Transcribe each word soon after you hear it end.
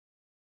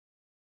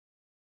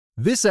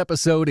This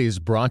episode is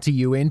brought to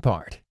you in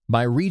part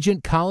by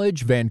Regent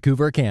College,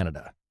 Vancouver,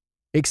 Canada.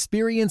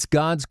 Experience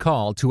God's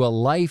call to a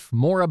life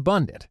more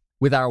abundant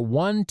with our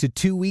 1 to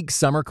 2 week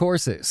summer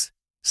courses.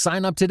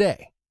 Sign up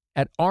today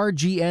at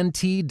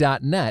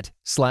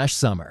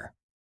rgnt.net/summer.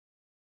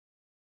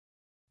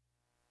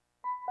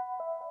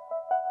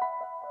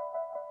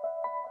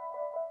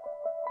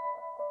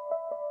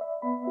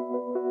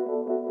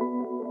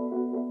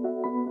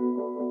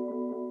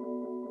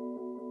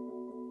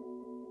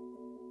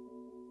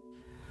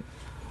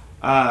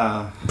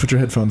 Put your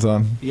headphones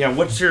on. Yeah,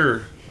 what's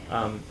your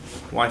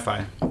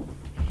Wi-Fi? I'm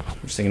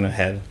just thinking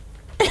ahead.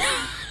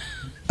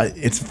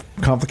 It's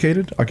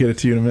complicated. I'll get it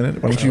to you in a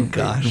minute. Why don't you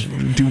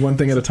do one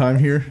thing at a time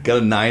here? Got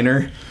a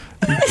niner.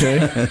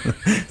 Okay.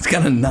 It's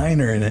got a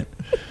niner in it.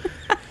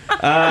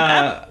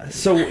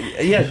 So,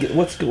 yeah,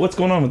 what's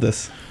going on with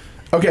this?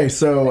 Okay,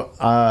 so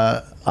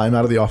I'm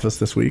out of the office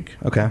this week.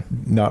 Okay.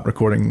 Not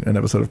recording an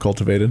episode of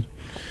Cultivated.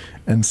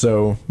 And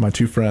so my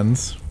two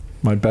friends,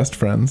 my best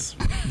friends,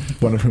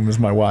 one of whom is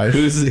my wife.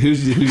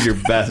 Who's your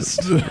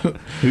best?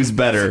 Who's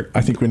better?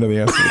 I think we know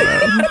the answer to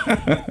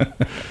that.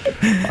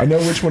 I know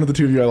which one of the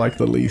two of you I like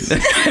the least.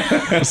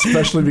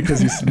 Especially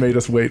because you made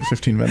us wait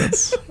 15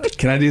 minutes.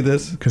 Can I do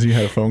this? Because you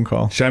had a phone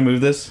call. Should I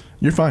move this?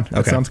 You're fine.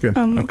 That sounds good.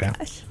 Oh my Okay.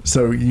 gosh.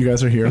 So you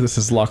guys are here. This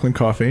is Lachlan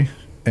Coffey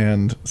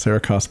and Sarah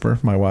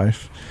Cosper, my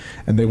wife.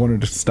 And they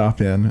wanted to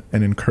stop in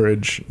and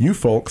encourage you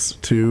folks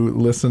to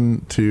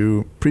listen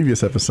to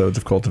previous episodes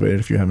of Cultivated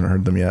if you haven't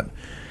heard them yet.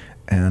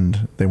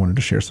 And they wanted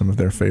to share some of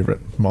their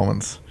favorite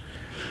moments.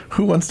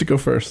 Who wants to go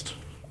first?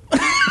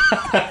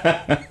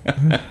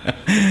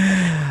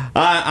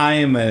 I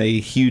am a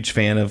huge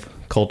fan of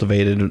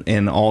Cultivated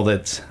and all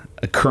that's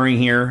occurring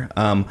here.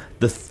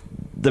 The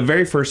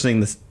very first thing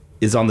that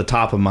is on the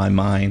top of my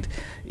mind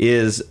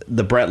is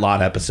the Brett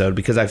Lott episode,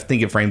 because I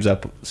think it frames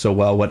up so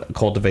well what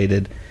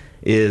Cultivated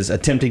is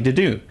attempting to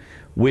do,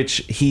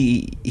 which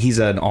he's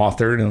an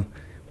author. And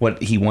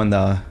what he won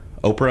the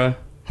Oprah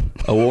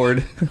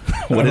Award.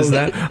 What is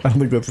that? I don't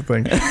think that's a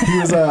thing. He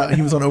was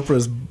on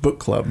Oprah's book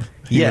club.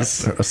 He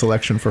was a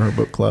selection for her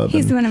book club.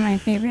 He's one of my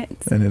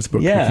favorites. And his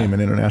book became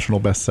an international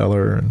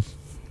bestseller. And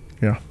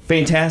yeah,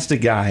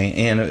 fantastic guy.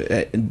 And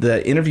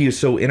the interview is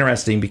so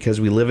interesting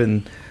because we live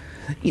in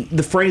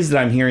the phrase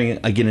that I'm hearing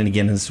again and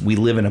again is we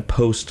live in a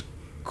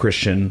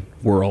post-Christian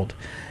world.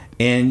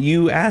 And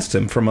you asked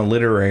him from a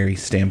literary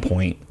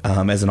standpoint,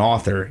 as an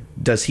author,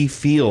 does he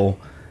feel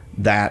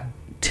that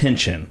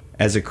tension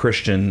as a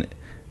Christian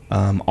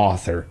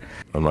author?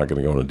 I'm not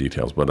going to go into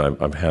details, but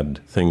I've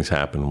had things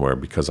happen where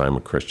because I'm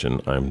a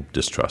Christian, I'm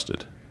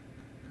distrusted.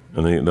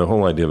 And the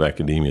whole idea of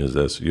academia is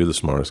this: you're the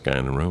smartest guy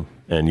in the room.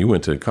 And you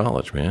went to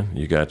college, man.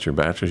 You got your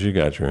bachelor's, you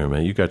got your MA,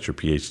 you got your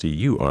PhD.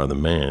 You are the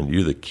man.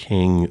 You're the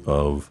king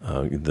of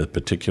the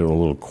particular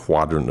little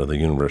quadrant of the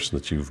universe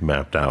that you've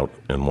mapped out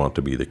and want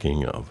to be the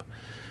king of.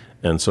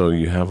 And so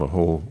you have a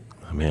whole,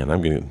 man,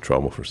 I'm getting in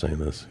trouble for saying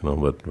this,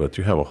 but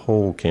you have a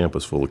whole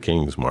campus full of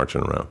kings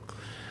marching around.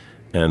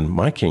 And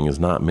my king is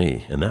not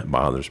me, and that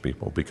bothers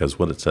people, because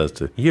what it says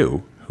to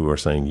you, who are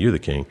saying you're the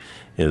king,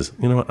 is,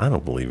 you know what, I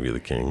don't believe you're the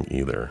king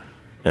either.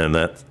 And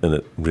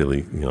it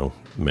really,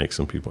 makes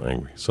some people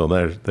angry. So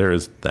there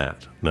is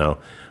that. Now,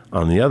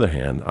 on the other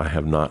hand, I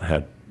have not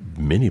had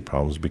many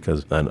problems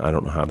because, and I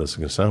don't know how this is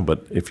going to sound,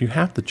 but if you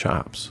have the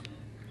chops,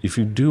 if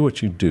you do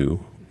what you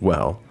do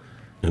well,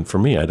 and for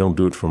me, I don't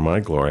do it for my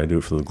glory, I do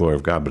it for the glory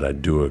of God, but I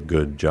do a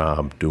good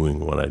job doing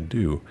what I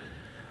do,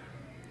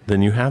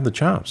 then you have the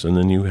chops, and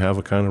then you have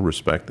a kind of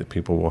respect that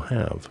people will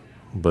have.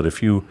 But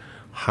if you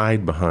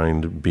hide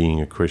behind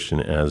being a Christian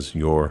as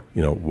your,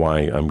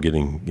 why I'm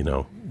getting,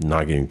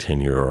 not getting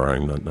tenure, or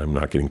I'm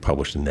not getting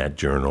published in that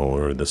journal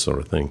or this sort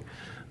of thing,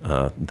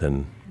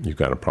 then you've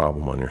got a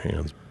problem on your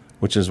hands.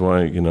 Which is why,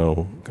 I'm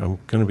going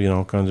to be in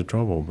all kinds of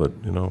trouble, but,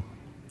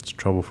 it's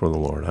trouble for the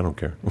Lord. I don't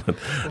care.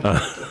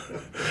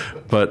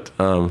 But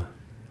a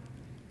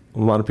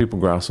lot of people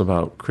grouse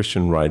about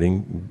Christian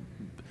writing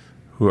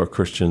who are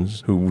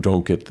Christians, who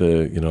don't get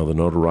the, the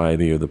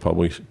notoriety or the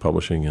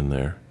publishing in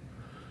there.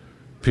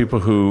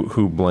 People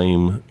who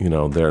blame,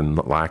 their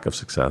lack of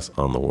success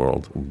on the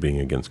world being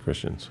against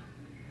Christians.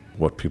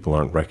 What people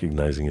aren't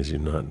recognizing is you're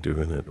not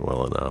doing it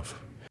well enough.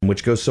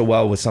 Which goes so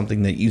well with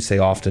something that you say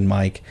often,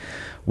 Mike,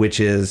 which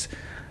is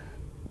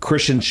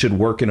Christians should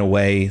work in a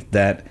way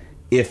that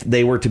if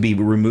they were to be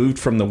removed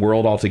from the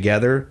world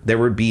altogether, there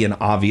would be an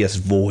obvious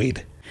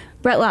void.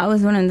 Brett Lott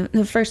was one of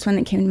the first one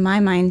that came to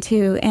my mind,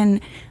 too. And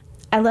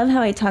I love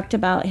how he talked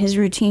about his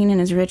routine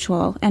and his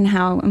ritual and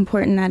how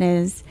important that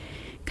is.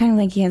 Kind of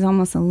like he has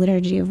almost a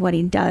liturgy of what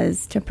he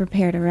does to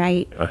prepare to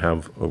write. I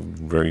have a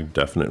very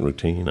definite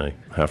routine. I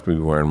have to be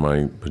wearing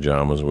my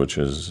pajamas, which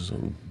is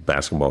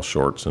basketball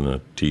shorts and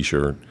a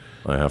T-shirt.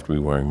 I have to be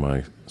wearing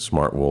my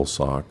smart wool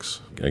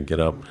socks. I get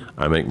up,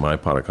 I make my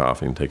pot of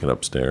coffee and take it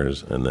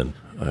upstairs, and then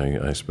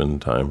I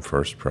spend time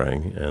first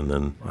praying, and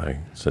then I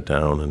sit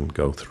down and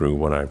go through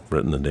what I've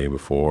written the day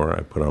before.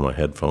 I put on my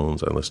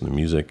headphones, I listen to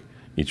music,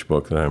 Each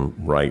book that I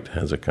write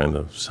has a kind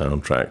of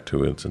soundtrack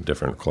to it. It's a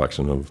different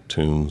collection of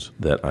tunes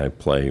that I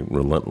play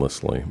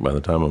relentlessly. By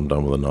the time I'm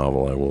done with a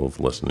novel, I will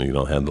have listened. You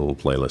know, had the little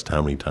playlist.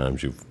 How many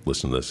times you've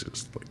listened to this?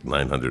 It's like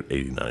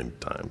 989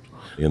 times.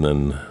 And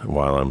then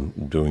while I'm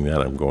doing that,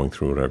 I'm going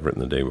through what I've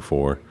written the day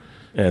before.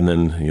 And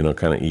then, you know,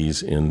 kind of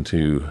ease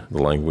into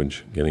the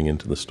language, getting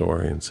into the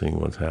story and seeing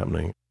what's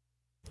happening.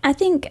 I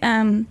think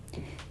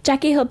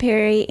Jackie Hill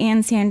Perry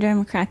and Sandra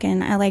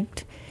McCracken, I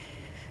liked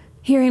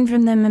hearing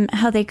from them and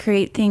how they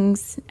create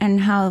things and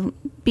how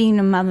being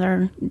a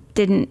mother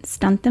didn't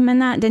stunt them in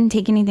that, didn't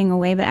take anything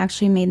away, but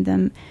actually made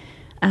them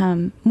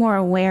more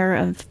aware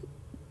of,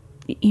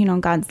 you know,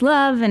 God's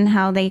love and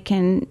how they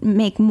can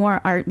make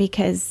more art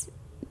because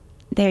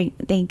they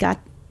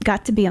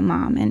got to be a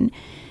mom.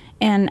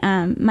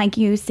 And Mike,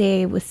 you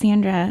say with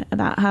Sandra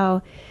about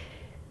how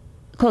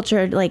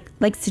culture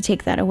likes to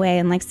take that away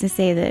and likes to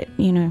say that,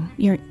 you know,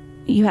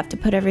 you have to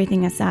put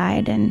everything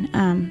aside,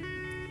 and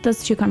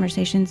those two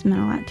conversations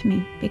meant a lot to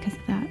me because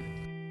of that.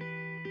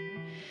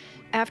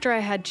 After I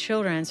had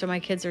children, so my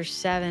kids are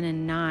 7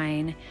 and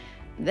 9,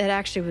 that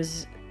actually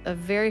was a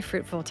very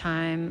fruitful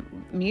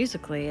time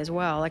musically as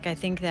well. Like, I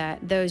think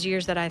that those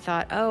years that I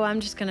thought, oh, I'm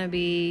just gonna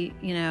be,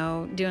 you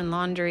know, doing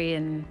laundry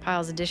and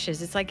piles of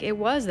dishes, it's like it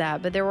was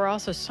that, but there were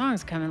also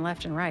songs coming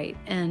left and right.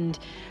 And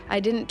I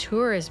didn't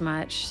tour as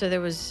much, so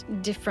there was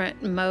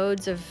different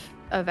modes of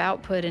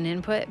output and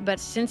input. But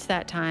since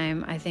that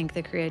time, I think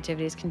the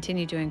creativity has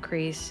continued to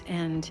increase.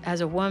 And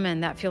as a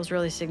woman, that feels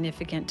really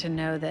significant to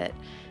know that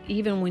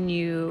even when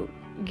you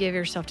give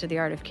yourself to the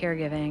art of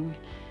caregiving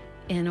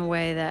in a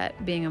way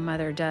that being a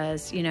mother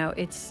does, you know,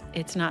 it's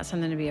not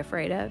something to be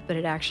afraid of, but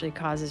it actually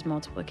causes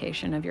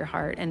multiplication of your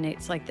heart. And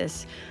it's like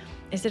this,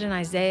 is it in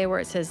Isaiah where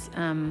it says,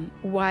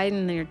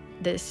 widen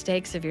the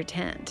stakes of your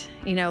tent,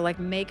 you know, like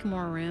make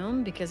more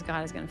room because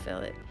God is going to fill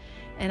it.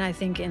 And I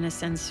think in a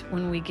sense,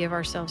 when we give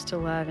ourselves to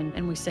love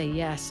and we say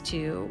yes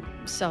to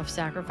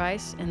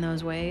self-sacrifice in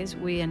those ways,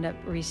 we end up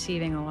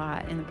receiving a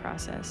lot in the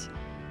process,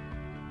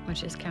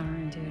 which is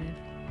counterintuitive.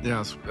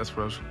 Yeah, that's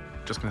what I was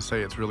just going to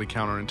say. It's really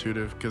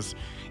counterintuitive because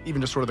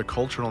even just sort of the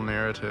cultural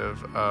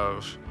narrative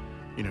of,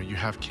 you know, you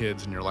have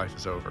kids and your life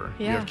is over.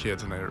 Yeah. You have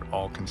kids and they're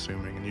all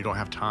consuming and you don't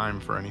have time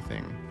for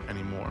anything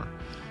anymore.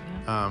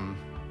 Yeah.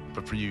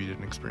 But for you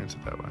didn't experience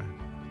it that way.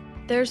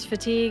 There's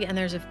fatigue and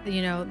there's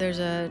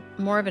a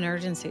more of an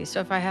urgency. So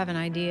if I have an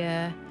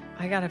idea,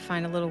 I got to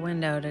find a little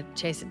window to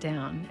chase it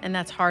down. And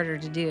that's harder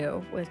to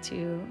do with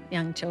 2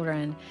 young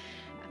children.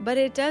 But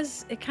it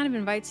kind of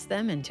invites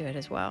them into it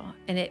as well.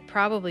 And it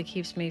probably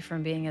keeps me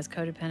from being as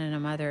codependent a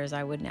mother as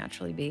I would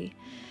naturally be,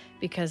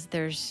 because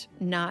there's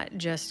not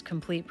just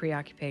complete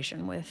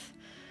preoccupation with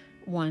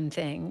one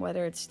thing,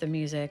 whether it's the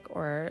music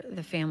or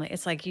the family.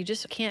 It's like you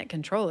just can't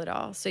control it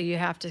all. So you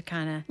have to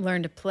kind of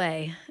learn to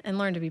play and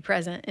learn to be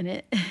present in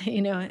it,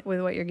 you know, with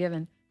what you're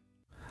given.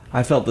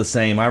 I felt the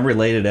same. I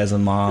related as a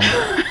mom.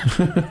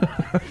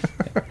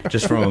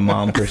 Just from a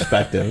mom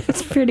perspective. I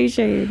was pretty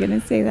sure you were going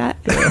to say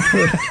that.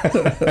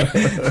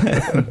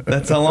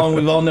 That's how long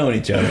we've all known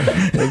each other.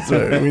 That's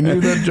right. We knew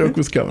that joke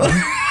was coming.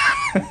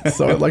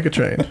 Saw it like a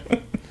train.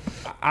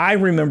 I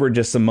remember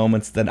just some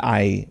moments that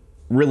I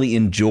really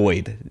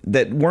enjoyed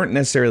that weren't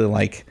necessarily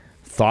like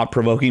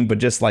thought-provoking, but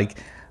just like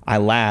I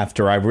laughed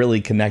or I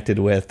really connected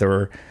with,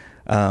 or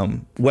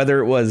whether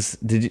it was,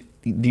 do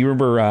you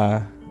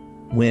remember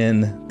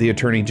when the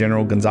Attorney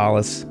General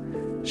Gonzalez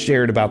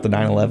shared about the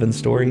 9/11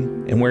 story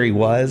and where he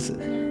was?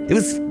 It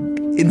was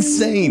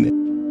insane.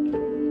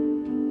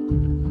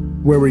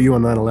 Where were you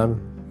on 9/11?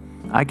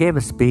 I gave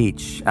a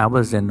speech. I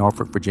was in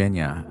Norfolk,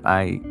 Virginia.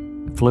 I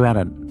flew out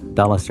of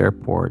Dulles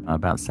Airport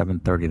about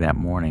 7:30 that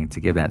morning to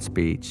give that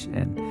speech.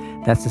 And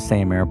that's the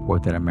same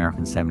airport that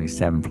American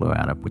 77 flew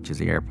out of, which is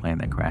the airplane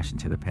that crashed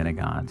into the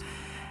Pentagon.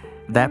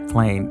 That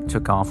plane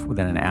took off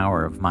within an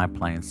hour of my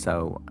plane,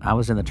 so I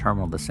was in the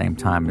terminal at the same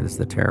time as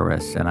the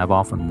terrorists, and I've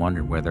often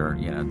wondered whether,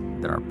 you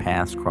know, that our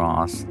paths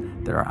cross,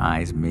 that our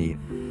eyes meet.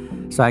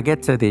 So I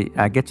get to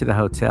the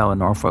hotel in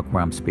Norfolk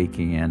where I'm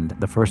speaking, and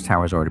the first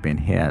tower has already been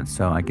hit.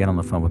 So I get on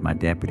the phone with my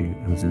deputy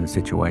who's in the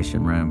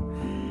Situation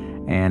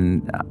Room,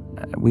 and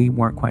we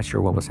weren't quite sure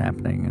what was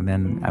happening. And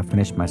then I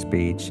finished my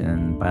speech,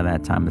 and by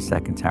that time the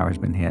second tower has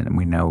been hit, and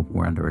we know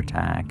we're under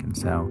attack. And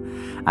so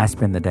I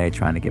spend the day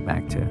trying to get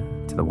back to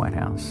the White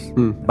House.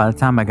 By the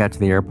time I got to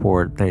the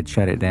airport, they had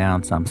shut it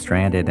down, so I'm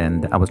stranded,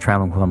 and I was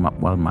traveling with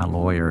one of my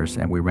lawyers,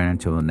 and we ran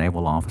into a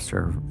naval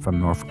officer from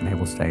Norfolk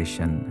Naval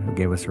Station who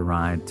gave us a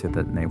ride to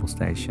the naval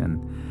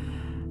station.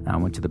 I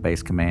went to the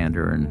base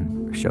commander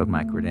and showed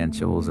my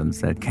credentials and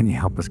said, "Can you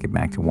help us get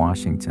back to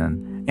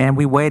Washington?" And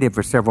we waited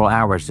for several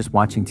hours just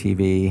watching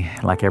TV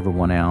like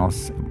everyone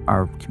else.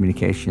 Our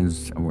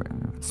communications were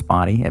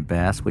spotty at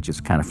best, which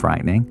is kind of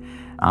frightening.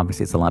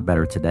 Obviously, it's a lot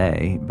better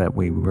today, but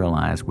we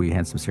realized we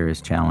had some serious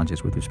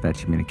challenges with respect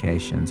to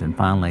communications. And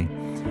finally,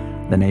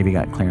 the Navy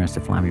got clearance to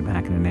fly me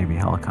back in a Navy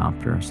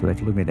helicopter, so they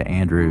flew me to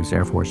Andrews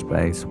Air Force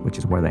Base, which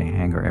is where they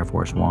hangar Air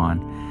Force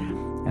One.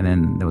 And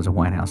then there was a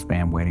White House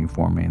van waiting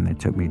for me, and they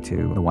took me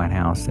to the White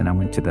House, and I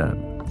went to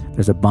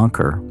there's a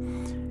bunker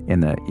in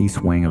the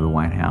east wing of the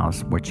White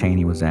House where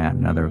Cheney was at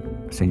and other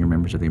senior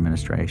members of the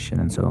administration.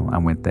 And so I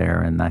went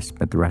there, and I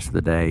spent the rest of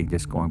the day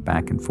just going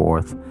back and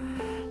forth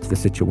to the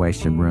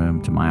Situation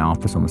Room, to my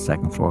office on the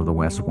second floor of the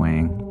West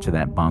Wing, to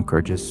that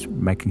bunker, just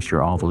making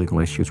sure all the legal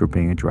issues were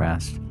being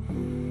addressed.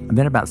 And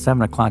then about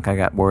 7 o'clock, I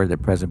got word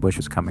that President Bush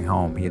was coming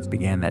home. He had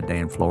began that day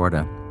in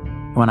Florida.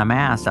 When I'm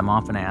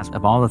often asked,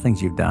 of all the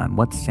things you've done,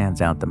 what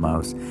stands out the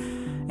most?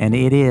 And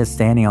it is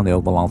standing on the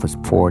Oval Office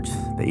porch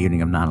the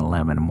evening of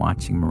 9/11 and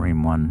watching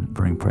Marine One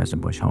bring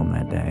President Bush home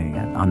that day.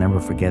 I'll never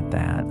forget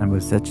that. It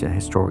was such a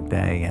historic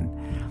day, and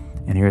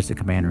here's the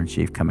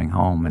Commander-in-Chief coming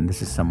home, and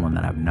this is someone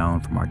that I've known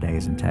from our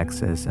days in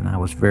Texas, and I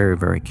was very,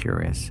 very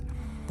curious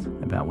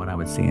about what I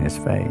would see in his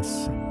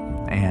face.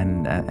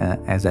 And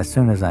as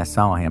soon as I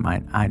saw him,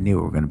 I knew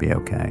we were going to be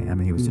okay. I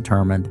mean, he was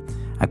determined.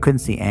 I couldn't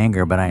see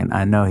anger, but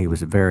I know he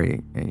was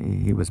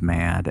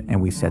mad,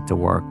 and we set to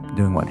work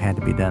doing what had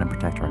to be done to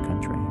protect our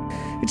country.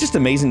 It's just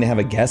amazing to have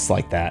a guest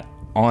like that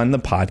on the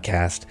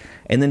podcast,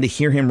 and then to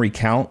hear him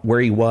recount where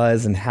he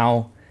was and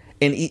how,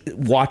 and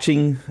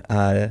watching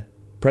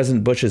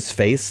President Bush's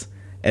face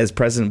as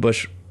President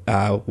Bush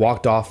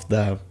walked off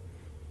the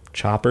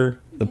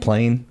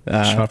plane.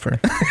 Chopper.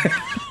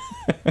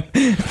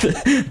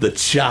 the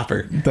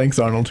chopper. Thanks,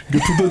 Arnold.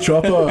 Get to the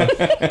chopper.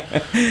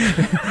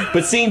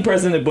 But seeing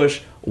President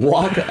Bush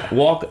walk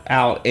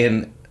out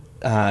and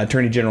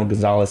Attorney General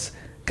Gonzalez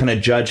kind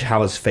of judge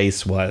how his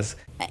face was.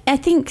 I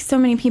think so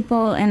many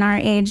people in our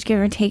age, give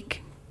or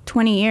take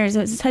 20 years, it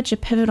was such a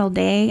pivotal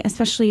day,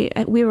 especially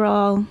we were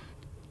all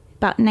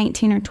about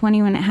 19 or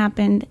 20 when it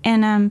happened.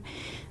 And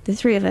the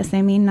three of us,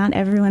 I mean, not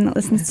everyone that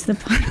listens to the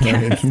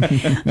podcast.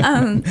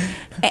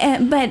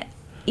 But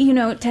you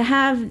know, to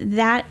have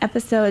that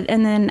episode,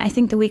 and then I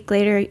think the week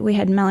later you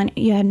had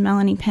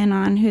Melanie Penn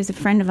on, who's a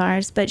friend of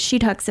ours, but she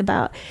talks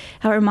about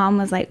how her mom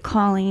was like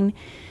calling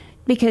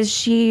because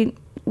she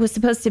was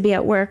supposed to be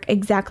at work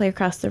exactly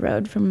across the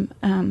road from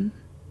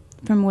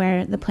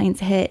where the planes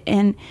hit.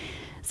 And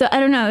so I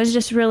don't know, it was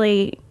just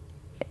really,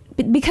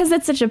 because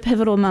that's such a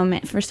pivotal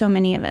moment for so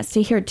many of us,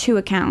 to hear two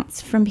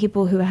accounts from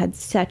people who had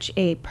such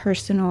a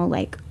personal,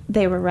 like,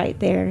 they were right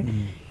there.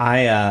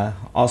 I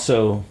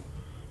also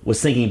was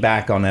thinking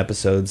back on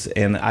episodes,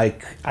 and I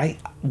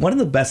one of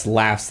the best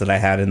laughs that I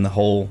had in the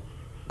whole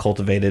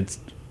Cultivated,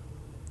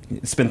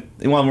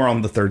 we're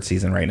on the third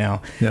season right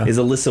now, is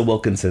Alyssa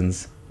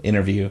Wilkinson's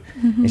interview.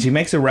 Mm-hmm. And she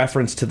makes a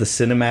reference to the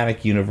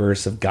cinematic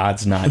universe of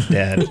God's Not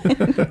Dead.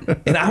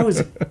 And I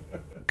was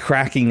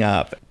cracking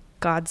up.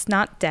 God's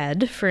Not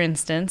Dead, for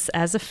instance,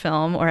 as a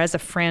film or as a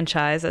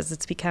franchise, as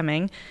it's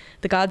becoming,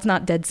 the God's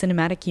Not Dead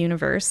cinematic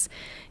universe.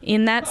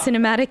 In that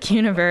cinematic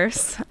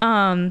universe,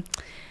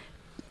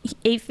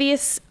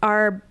 atheists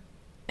are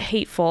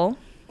hateful,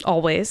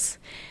 always.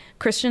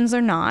 Christians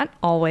are not,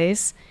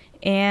 always.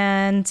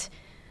 And,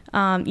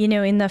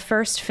 in the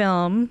first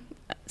film,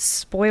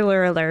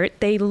 spoiler alert,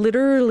 they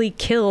literally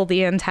kill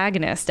the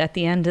antagonist at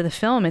the end of the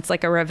film. It's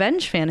like a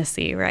revenge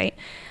fantasy, right?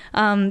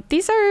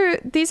 These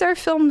are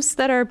films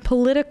that are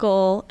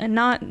political, and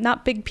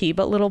not big P,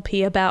 but little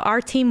p, about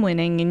our team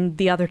winning and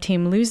the other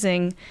team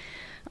losing.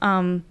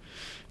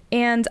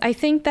 And I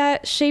think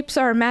that shapes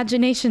our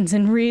imaginations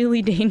in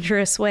really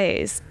dangerous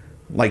ways.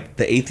 Like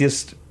the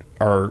atheists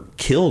are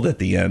killed at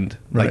the end.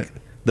 Right. Like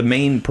the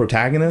main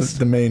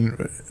protagonist?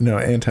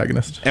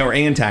 Antagonist. Or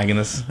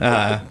antagonist.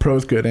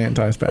 Pro's good,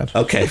 anti's bad.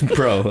 Okay,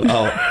 pro.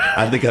 Oh,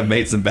 I think I've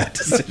made some bad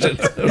decisions.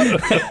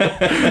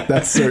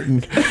 That's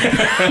certain.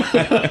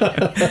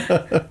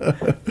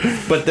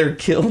 But they're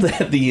killed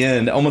at the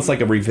end, almost like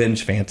a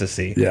revenge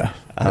fantasy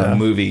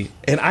movie.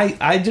 And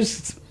I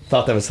just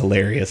thought that was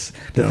hilarious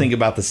to think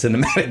about the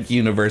cinematic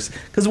universe.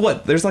 Because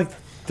there's like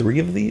 3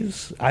 of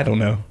these? I don't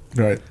know.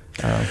 Right.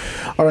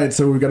 All right,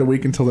 so we've got a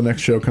week until the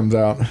next show comes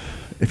out.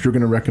 If you're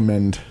going to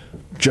recommend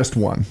just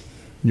one,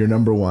 your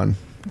number one,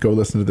 go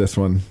listen to this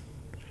one.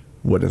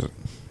 What is it?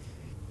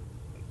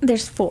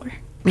 There's 4.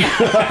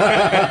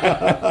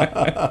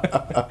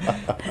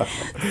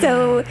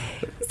 So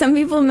some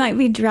people might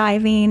be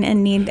driving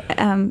and need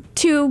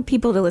 2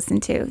 people to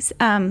listen to.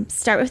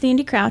 Start with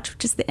Andy Crouch,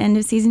 which is the end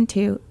of season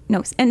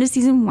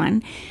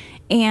 1.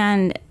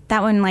 And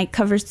that one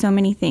covers so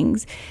many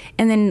things.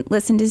 And then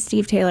listen to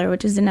Steve Taylor,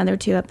 which is another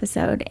 2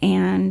 episode.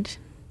 And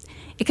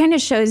it kind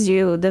of shows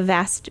you the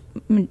vast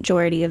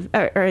majority of,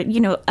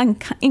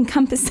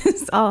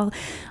 encompasses all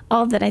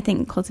that I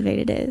think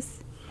Cultivated is.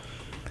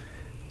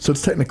 So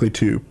it's technically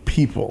 2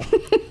 people.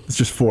 It's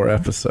just 4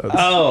 episodes.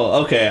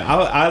 Oh, okay.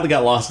 I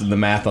got lost in the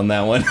math on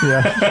that one.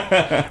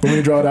 Yeah. Want me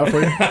to draw it out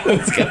for you?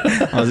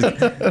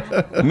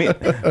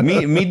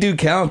 Me do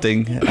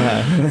counting.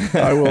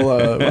 I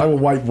will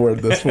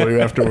whiteboard this for you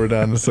after we're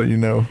done, so you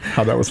know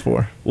how that was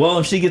for. Well,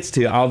 if she gets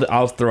 2,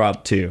 I'll throw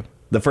out 2.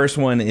 The first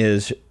one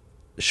is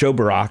Show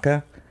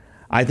Baraka.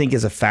 I think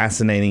is a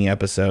fascinating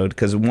episode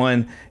because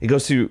one, it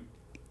goes through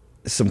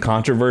some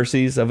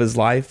controversies of his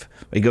life.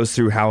 It goes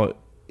through how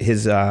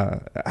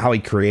he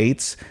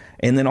creates,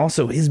 and then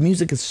also his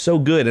music is so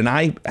good, and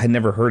I had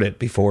never heard it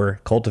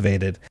before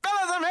Cultivated.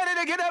 Fellas, I'm ready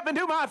to get up and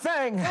do my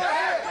thing.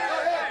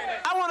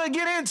 I want want to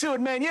get into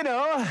it, man, you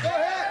know.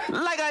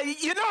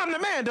 You know I'm the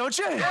man, don't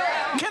you?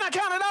 Can I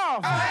count it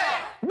off?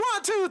 1,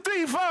 2,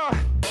 3, 4.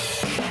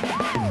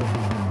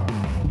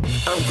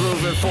 I'm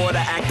grooving for the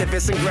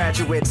activists and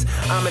graduates.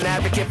 I'm an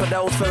advocate for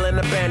those feeling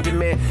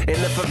abandonment. In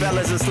the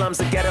favelas and slums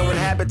of ghetto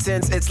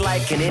inhabitants, it's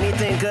like, can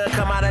anything good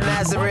come out of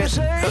Nazareth?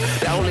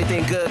 The only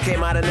thing good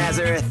came out of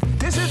Nazareth.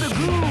 This is the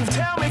groove,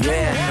 tell me, can you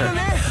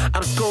handle it?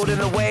 I'm schooled in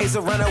the ways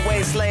of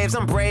runaway slaves.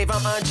 I'm brave,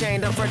 I'm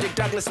unchained, I'm Frederick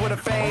Douglass with a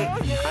fade.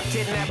 I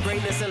kidnapped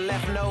greatness and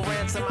left no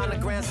ransom. I'm the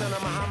grandson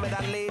of Muhammad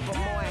Ali, but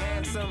more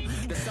handsome.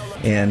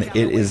 And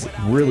it is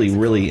really,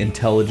 really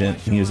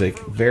intelligent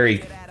music.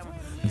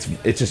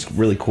 It's just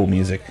really cool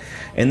music.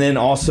 And then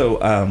also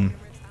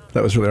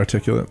that was really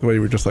articulate. The way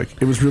you were just like,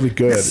 it was really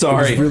good.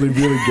 Sorry. It was really,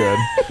 really good.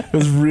 It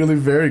was really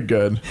very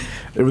good.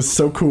 It was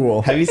so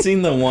cool. Have you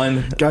seen the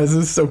one? Guys,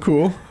 this is so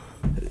cool.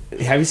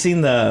 Have you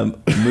seen the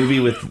movie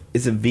with,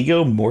 is it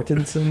Viggo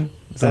Mortensen?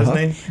 Is that his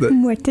name?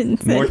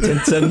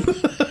 Mortensen.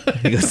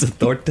 He goes to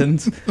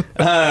Thornton's. Viggo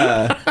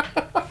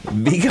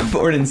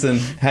Mortensen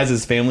has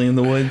his family in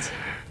the woods.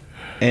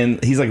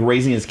 And he's like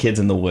raising his kids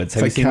in the woods.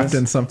 Have you seen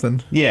Captain this?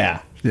 something.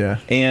 Yeah. Yeah.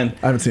 And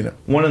I haven't seen it.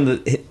 One of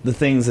the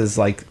things is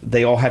like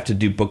they all have to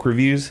do book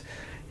reviews,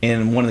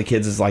 and one of the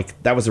kids is like,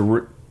 that was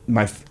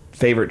my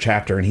favorite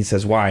chapter, and he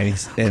says why,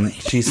 and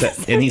she said,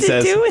 and he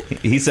says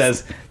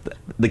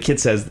the kid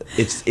says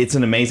it's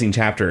an amazing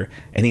chapter,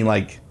 and he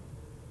like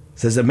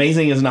says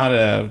amazing is not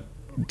a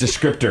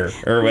descriptor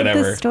or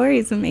whatever. The story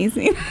is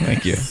amazing.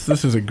 Thank you.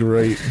 This is a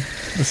great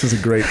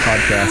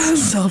podcast.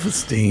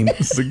 Self-esteem.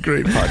 This is a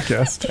great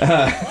podcast.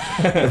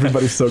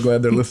 Everybody's so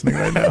glad they're listening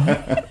right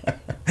now.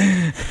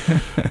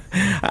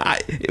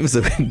 It was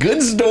a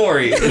good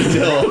story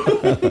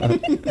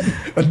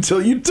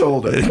until you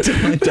told it.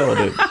 Until I told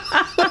it.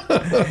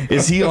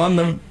 Is he not on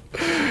the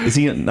podcast? He's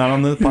not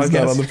on the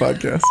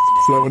podcast,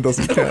 so that one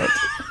doesn't count.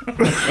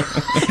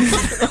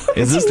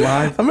 Is this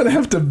live? I'm gonna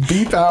have to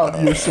beep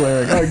out your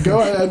swearing. All right,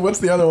 go ahead. What's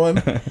the other one?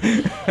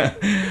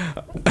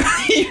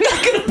 You're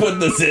not gonna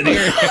put this in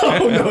here.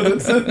 Oh no,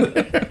 that's in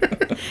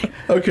there.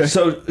 Okay.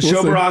 So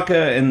Show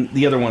Baraka and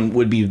the other one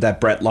would be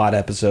that Brett Lott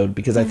episode,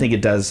 because I think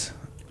it does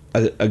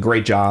a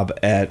great job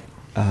at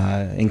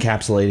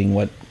encapsulating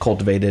what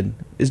Cultivated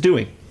is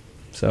doing.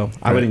 So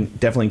I would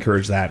definitely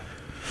encourage that.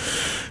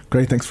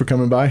 Great. Thanks for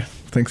coming by.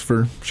 Thanks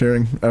for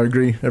sharing. I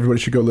agree. Everybody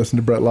should go listen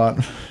to Brett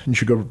Lott. You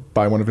should go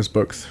buy one of his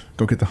books.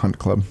 Go get The Hunt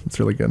Club. It's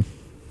really good.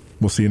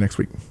 We'll see you next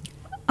week.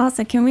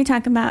 Also, can we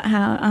talk about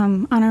how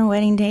on our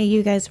wedding day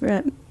you guys were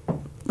at,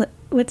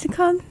 what's it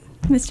called?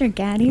 Mr.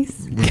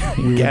 Gaddy's?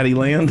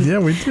 Gaddyland? Yeah,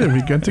 we did.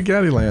 We got to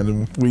Gaddyland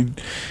and we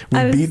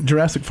beat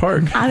Jurassic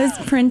Park. I was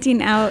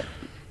printing out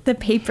the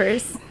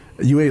papers.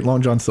 You ate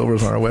Long John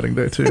Silver's on our wedding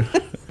day, too.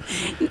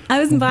 I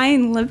was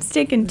buying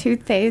lipstick and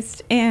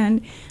toothpaste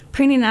and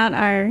printing out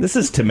our... This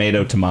is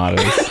tomatoes.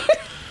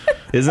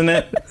 Isn't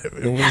it?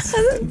 What's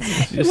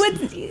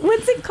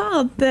it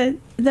called? The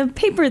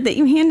paper that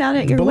you hand out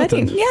at your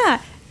bulletin. wedding.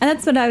 Yeah. And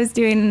that's what I was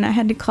doing, and I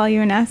had to call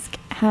you and ask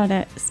how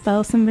to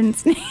spell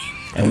someone's name.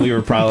 And we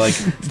were probably like,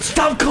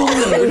 stop calling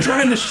him. We're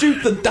trying to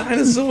shoot the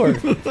dinosaur.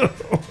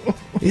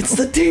 It's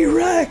the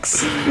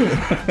T-Rex.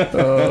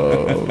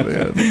 Oh,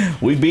 man.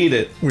 We beat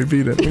it. We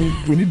beat it.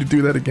 We need to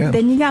do that again.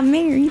 Then you got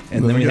married.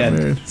 And then we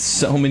had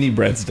so many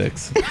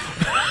breadsticks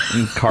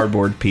and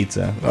cardboard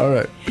pizza. All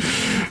right.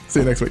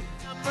 See you next week.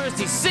 First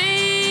he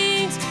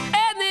sings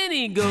and then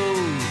he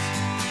goes.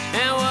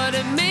 And what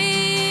it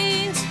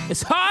means,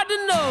 it's hard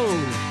to know.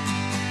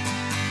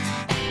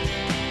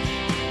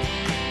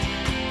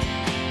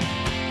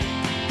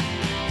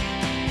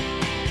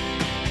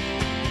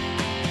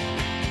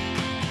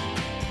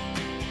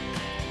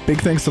 Big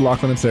thanks to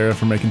Lachlan and Sarah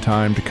for making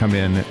time to come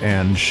in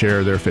and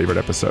share their favorite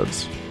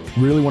episodes.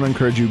 Really want to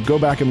encourage you, go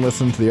back and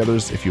listen to the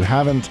others. If you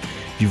haven't,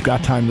 you've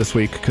got time this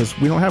week because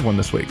we don't have one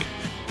this week.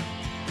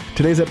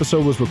 Today's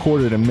episode was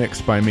recorded and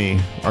mixed by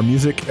me. Our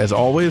music, as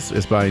always,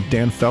 is by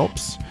Dan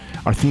Phelps.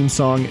 Our theme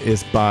song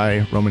is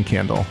by Roman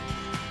Candle.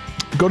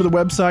 Go to the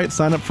website,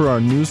 sign up for our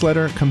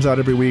newsletter. It comes out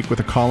every week with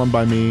a column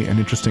by me and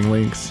interesting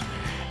links.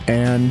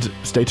 And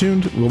stay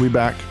tuned. We'll be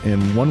back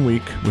in 1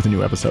 week with a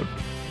new episode.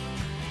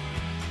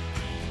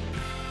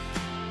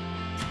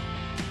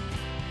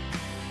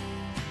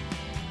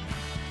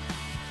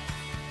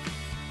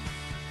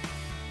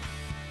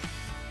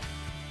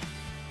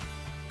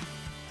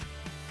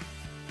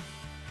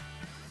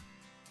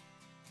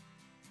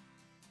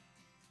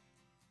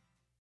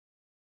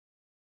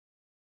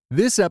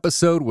 This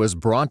episode was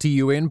brought to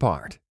you in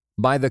part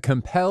by the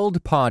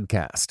Compelled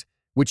Podcast,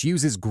 which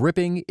uses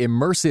gripping,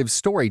 immersive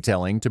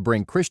storytelling to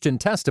bring Christian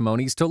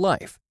testimonies to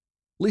life.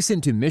 Listen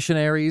to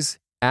missionaries,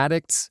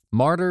 addicts,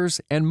 martyrs,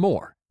 and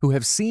more who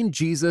have seen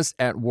Jesus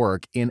at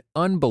work in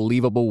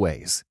unbelievable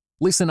ways.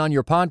 Listen on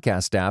your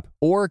podcast app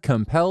or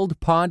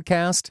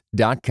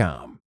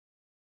compelledpodcast.com.